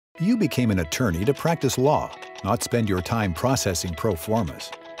You became an attorney to practice law, not spend your time processing pro formas.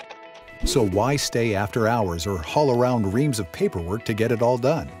 So why stay after hours or haul around reams of paperwork to get it all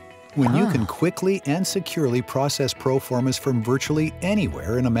done, when you can quickly and securely process pro formas from virtually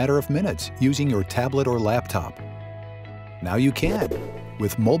anywhere in a matter of minutes using your tablet or laptop? Now you can,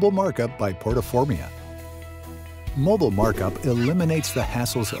 with Mobile Markup by Portoformia. Mobile Markup eliminates the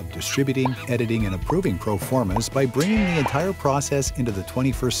hassles of distributing, editing, and approving pro formas by bringing the entire process into the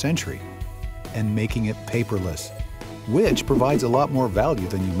 21st century and making it paperless, which provides a lot more value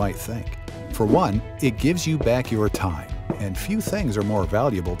than you might think. For one, it gives you back your time, and few things are more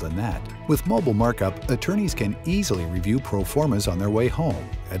valuable than that. With Mobile Markup, attorneys can easily review pro formas on their way home,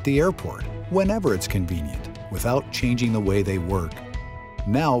 at the airport, whenever it's convenient, without changing the way they work.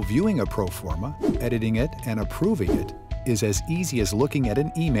 Now, viewing a pro forma, editing it, and approving it is as easy as looking at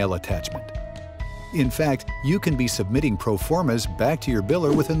an email attachment. In fact, you can be submitting pro formas back to your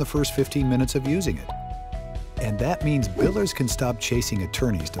biller within the first 15 minutes of using it. And that means billers can stop chasing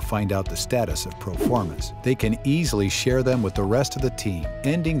attorneys to find out the status of pro formas. They can easily share them with the rest of the team,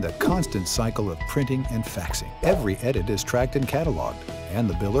 ending the constant cycle of printing and faxing. Every edit is tracked and cataloged, and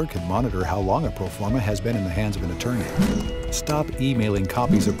the biller can monitor how long a pro forma has been in the hands of an attorney. Stop emailing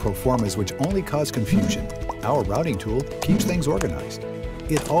copies of pro formas which only cause confusion. Our routing tool keeps things organized.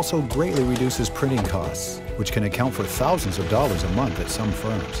 It also greatly reduces printing costs, which can account for thousands of dollars a month at some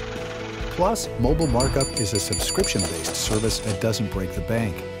firms. Plus, Mobile Markup is a subscription-based service that doesn't break the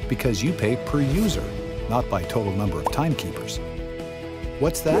bank because you pay per user, not by total number of timekeepers.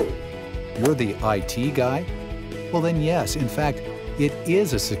 What's that? You're the IT guy? Well then yes, in fact, it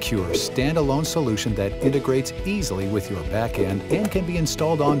is a secure, standalone solution that integrates easily with your backend and can be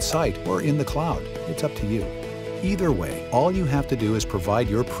installed on-site or in the cloud. It's up to you. Either way, all you have to do is provide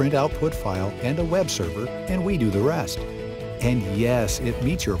your print output file and a web server, and we do the rest. And yes, it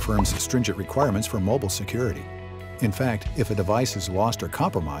meets your firm's stringent requirements for mobile security. In fact, if a device is lost or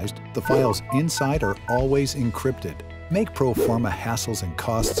compromised, the files inside are always encrypted. Make pro forma hassles and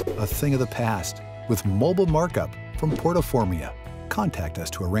costs a thing of the past with Mobile Markup from Portoformia. Contact us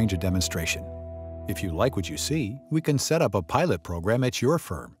to arrange a demonstration. If you like what you see, we can set up a pilot program at your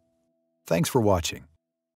firm. Thanks for watching.